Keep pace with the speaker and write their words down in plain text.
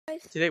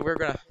Today we're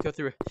gonna go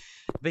through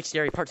Big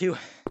Scary Part 2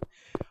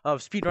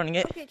 of speedrunning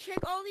it. Okay, check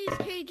all these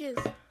cages.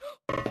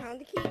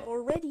 Found the key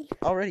already.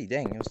 Already,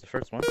 dang, it was the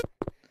first one.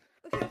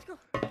 Okay, let's go.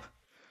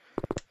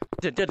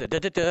 There's There's a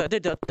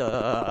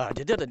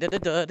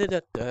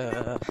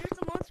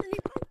monster named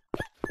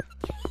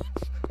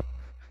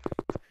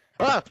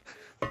Ah!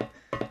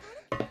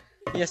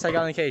 Yes, I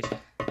got in the cage.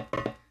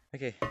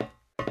 Okay.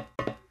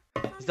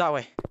 It's that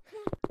way.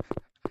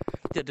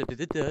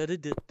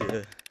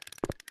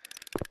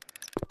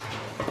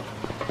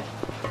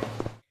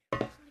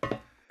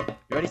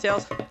 You ready,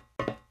 Tails? Yep.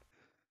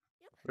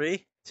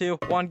 3, 2,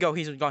 1, go.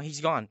 He's gone.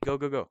 He's gone. Go,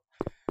 go, go.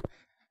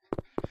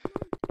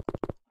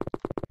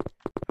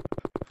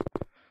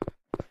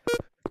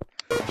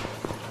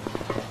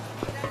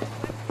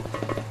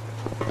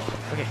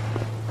 Okay.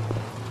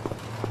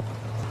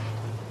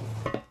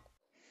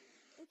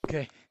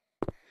 Okay.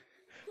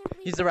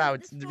 Use the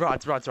rods.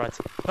 Rods.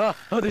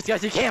 Oh, these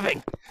guys are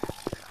camping.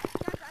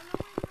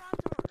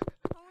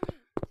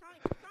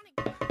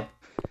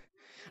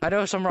 I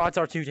know some rods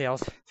are too,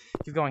 Tails.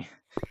 Keep going.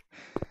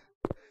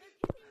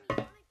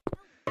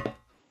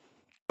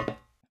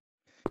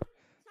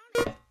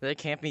 They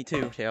camp me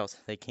too, Tails.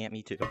 They camp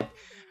me too.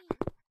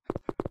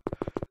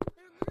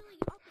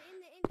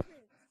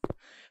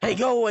 Hey,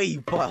 go away,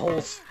 you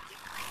buttholes!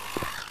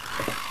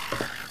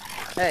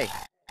 Hey.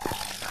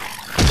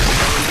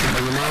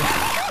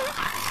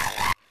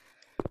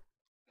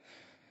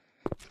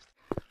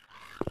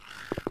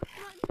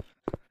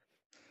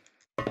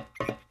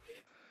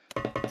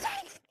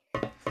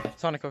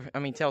 Sonic over. I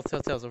mean, Tails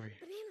over here.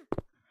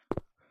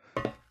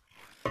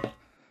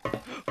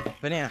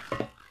 Banana.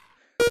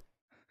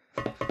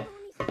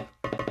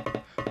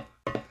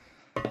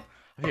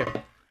 Up here.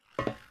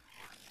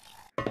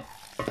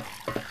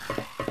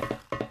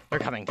 They're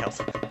coming, Tails.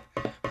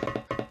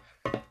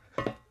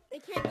 They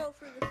can't go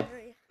through this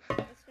area.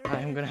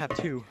 I'm gonna have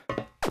 2.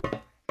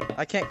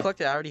 I can't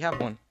collect it. I already have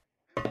one.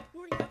 You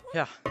already have one?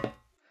 Yeah.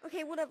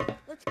 Okay, whatever.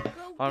 Let's go get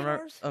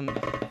ours.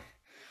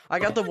 I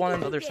got the one on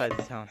the other side of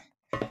the town.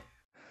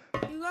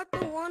 You got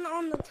the one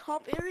on the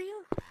top area?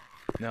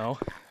 No.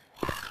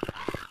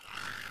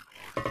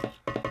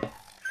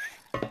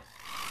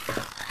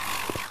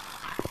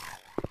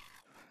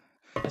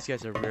 These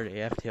guys are weird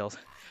AF, Tails.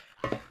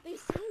 They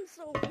sound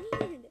so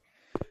weird.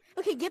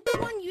 Okay, get the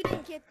one you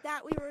didn't get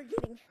that we were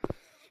getting.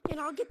 And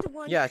I'll get the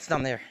one. Yeah, it's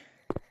down there.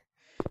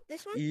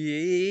 This one?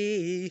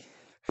 Yee.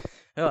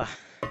 Ugh.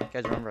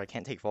 Guys, remember, I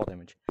can't take fall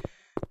damage.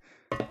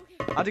 Okay.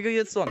 I have to go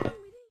get this one. Get the one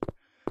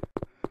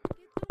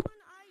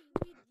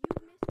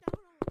you missed out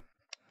on.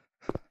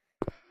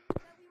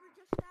 That we were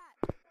just at.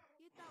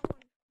 Get that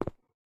one.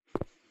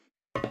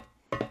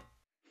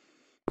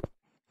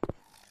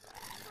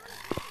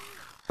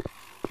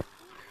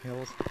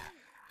 Hills.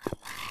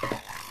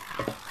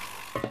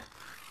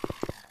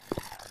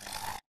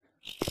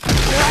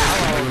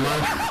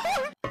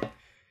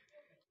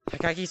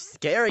 That guy keeps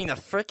scaring the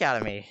frick out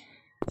of me.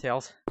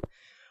 Tails.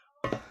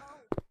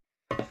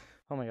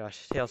 Oh my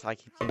gosh, Tails, I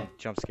keep getting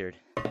jump scared.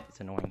 It's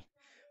annoying.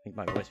 Make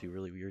my voice be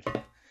really weird.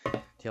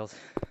 Tails.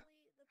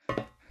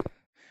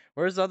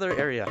 Where's the other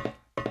area?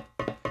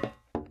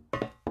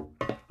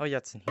 Oh yeah,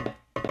 it's in here.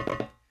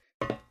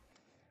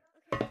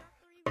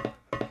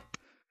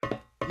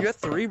 You got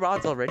 3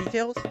 rods already,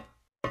 Tails?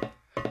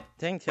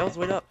 Dang, Tails,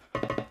 wait up.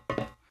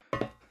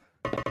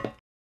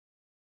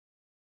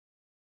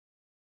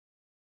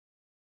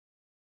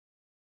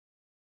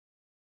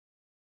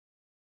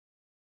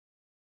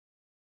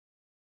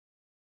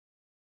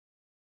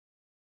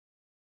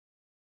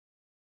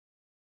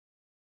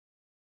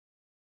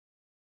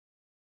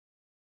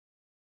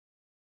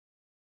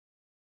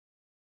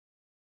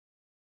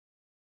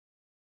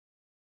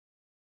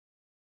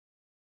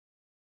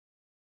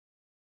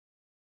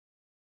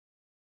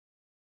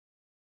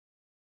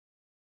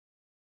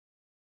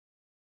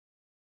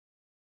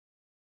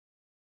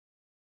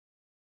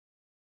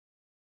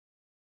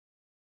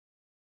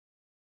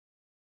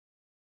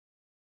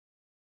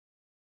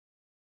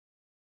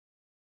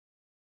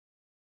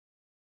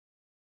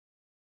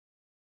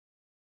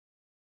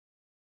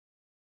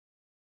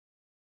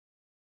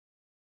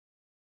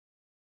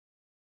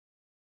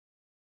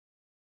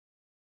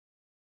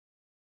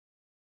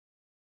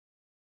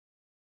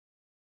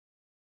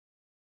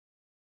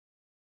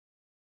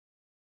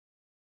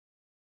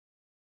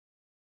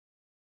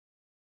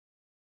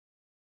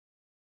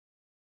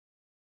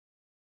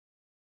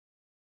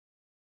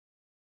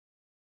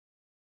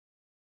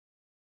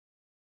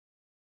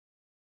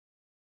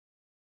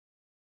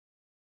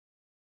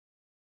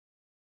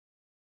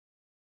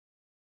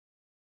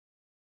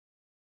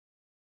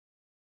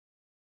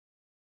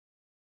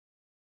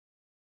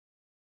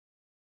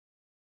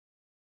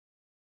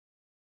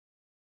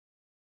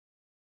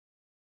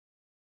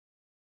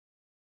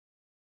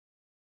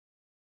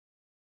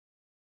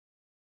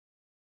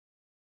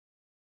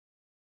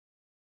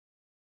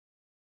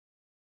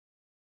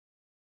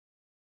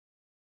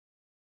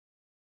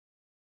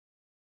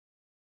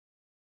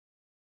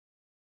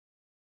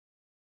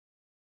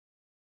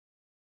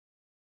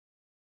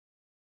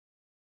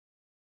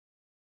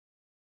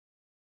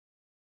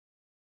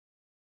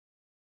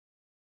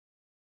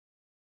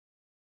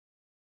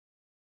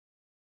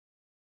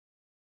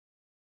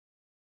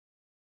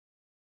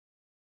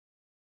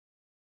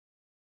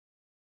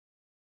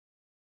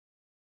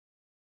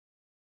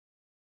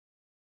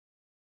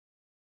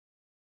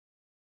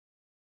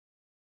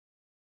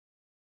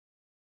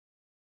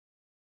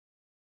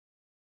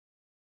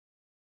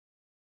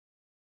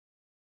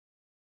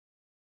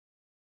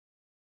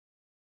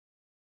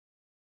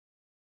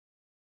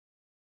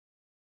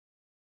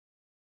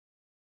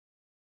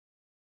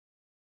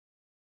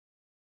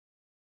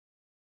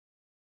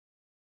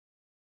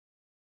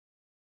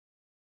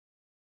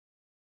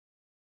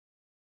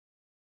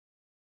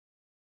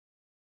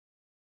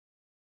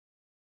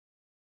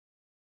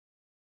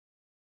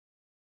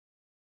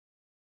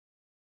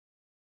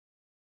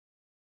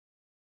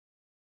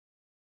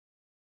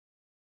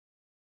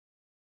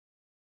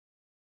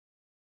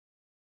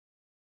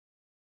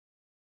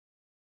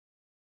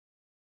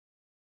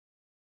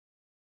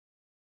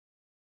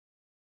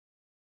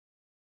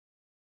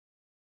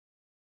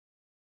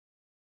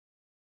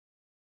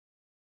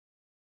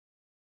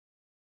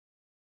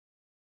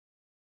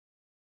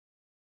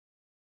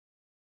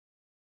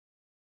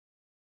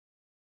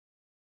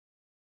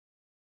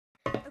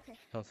 Okay.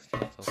 Tails,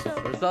 Tails, Tails.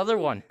 So- Where's the other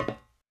one?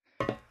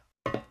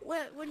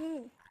 What do you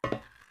mean?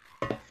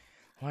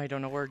 Oh, I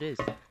don't know where it is.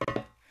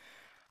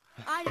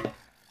 I do.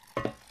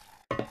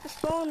 Just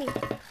follow me.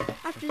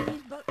 After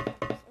these boat bubbles.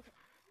 Okay.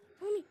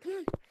 Follow me. Come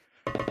on.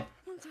 Come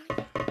on, Sonic.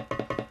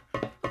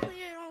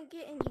 Hopefully I don't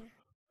get in here.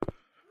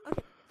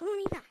 Okay. Follow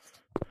me fast.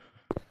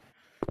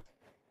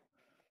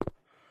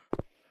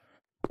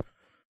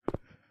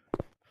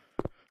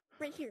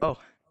 Right here. Oh.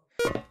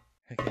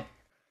 Okay.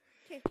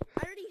 Okay.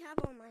 I already have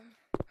all mine.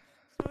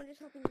 So I'm just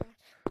helping you out.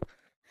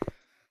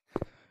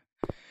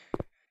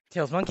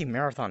 Tails, Monkey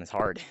Marathon is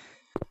hard.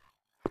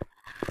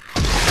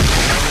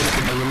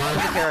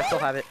 I don't care, I still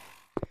have it.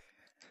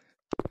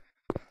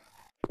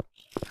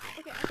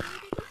 Okay, after we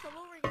take this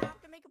level, we're gonna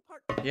have to make a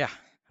part 2. Yeah,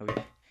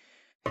 okay.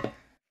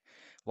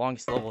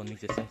 Longest level in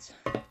existence.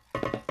 This is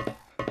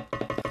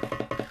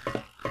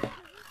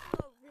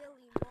a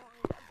really long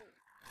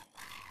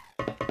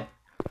level.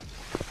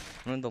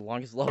 One of the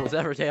longest levels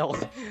ever, Tails.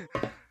 He's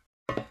such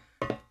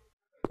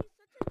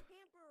a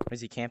camper.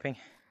 Is he camping?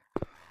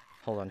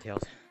 Hold on,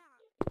 Tails. Yeah,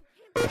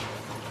 he's a camper.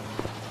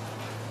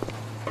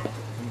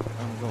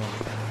 I'm going.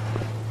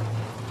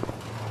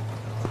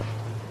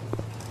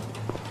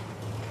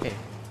 Okay.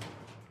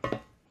 As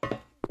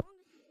long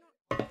as he's not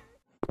here.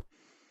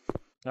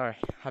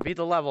 Alright, I beat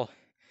the level.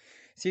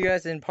 See you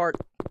guys in part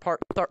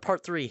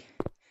 3.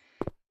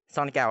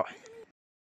 Sonic out.